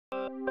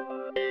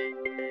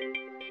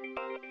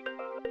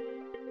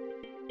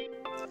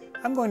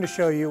I'm going to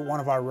show you one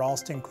of our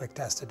Ralston quick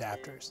test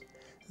adapters.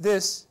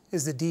 This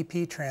is the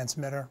DP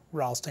transmitter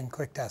Ralston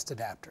quick test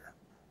adapter.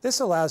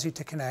 This allows you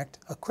to connect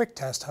a quick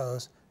test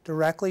hose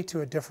directly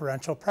to a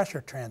differential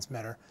pressure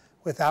transmitter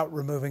without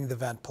removing the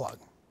vent plug.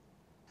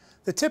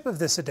 The tip of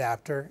this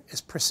adapter is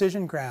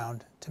precision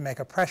ground to make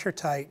a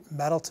pressure-tight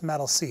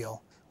metal-to-metal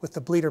seal with the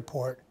bleeder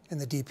port in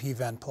the DP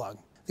vent plug.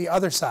 The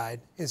other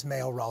side is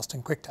male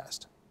Ralston quick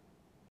test.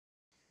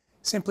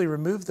 Simply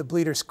remove the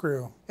bleeder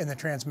screw in the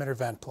transmitter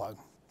vent plug.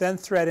 Then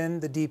thread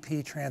in the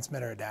DP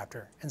transmitter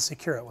adapter and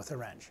secure it with a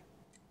wrench.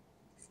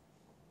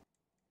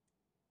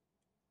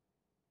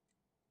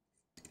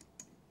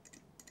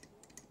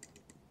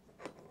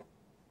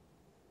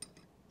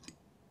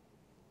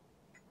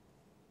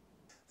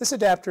 This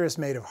adapter is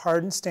made of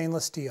hardened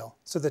stainless steel,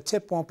 so the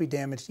tip won't be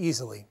damaged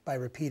easily by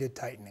repeated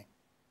tightening.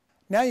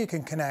 Now you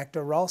can connect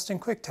a Ralston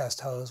quick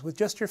test hose with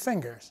just your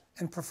fingers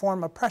and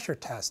perform a pressure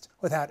test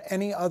without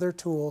any other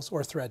tools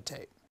or thread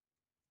tape.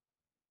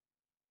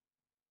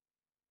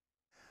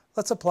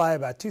 Let's apply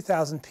about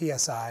 2000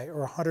 psi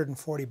or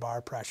 140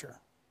 bar pressure.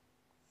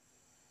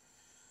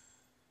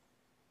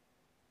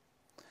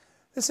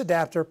 This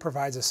adapter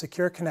provides a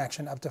secure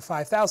connection up to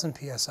 5000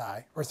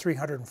 psi or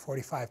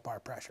 345 bar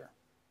pressure.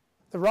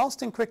 The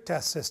Ralston quick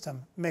test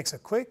system makes a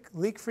quick,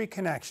 leak-free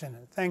connection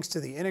thanks to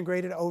the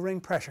integrated O-ring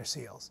pressure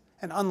seals,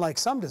 and unlike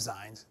some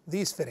designs,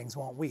 these fittings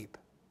won't weep.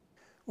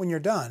 When you're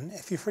done,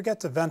 if you forget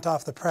to vent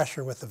off the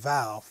pressure with the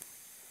valve,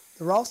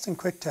 the Ralston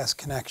quick test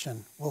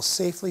connection will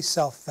safely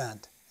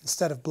self-vent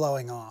instead of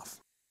blowing off.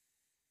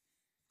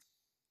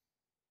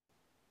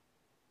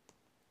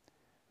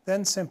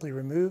 Then simply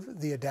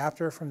remove the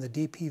adapter from the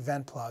DP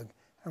vent plug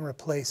and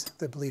replace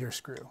the bleeder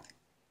screw.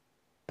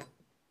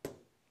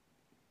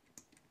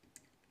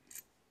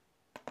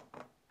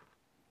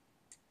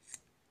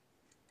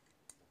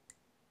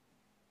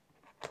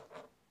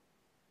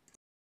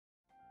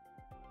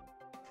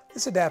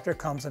 This adapter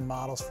comes in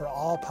models for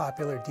all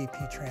popular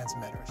DP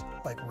transmitters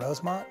like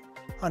Rosemont,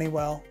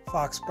 Honeywell,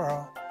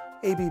 Foxborough,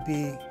 ABB,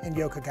 and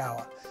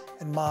Yokogawa,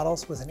 and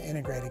models with an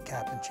integrated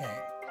cap and chain.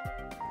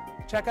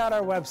 Check out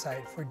our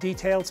website for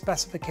detailed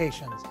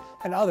specifications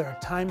and other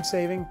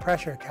time-saving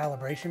pressure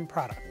calibration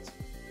products.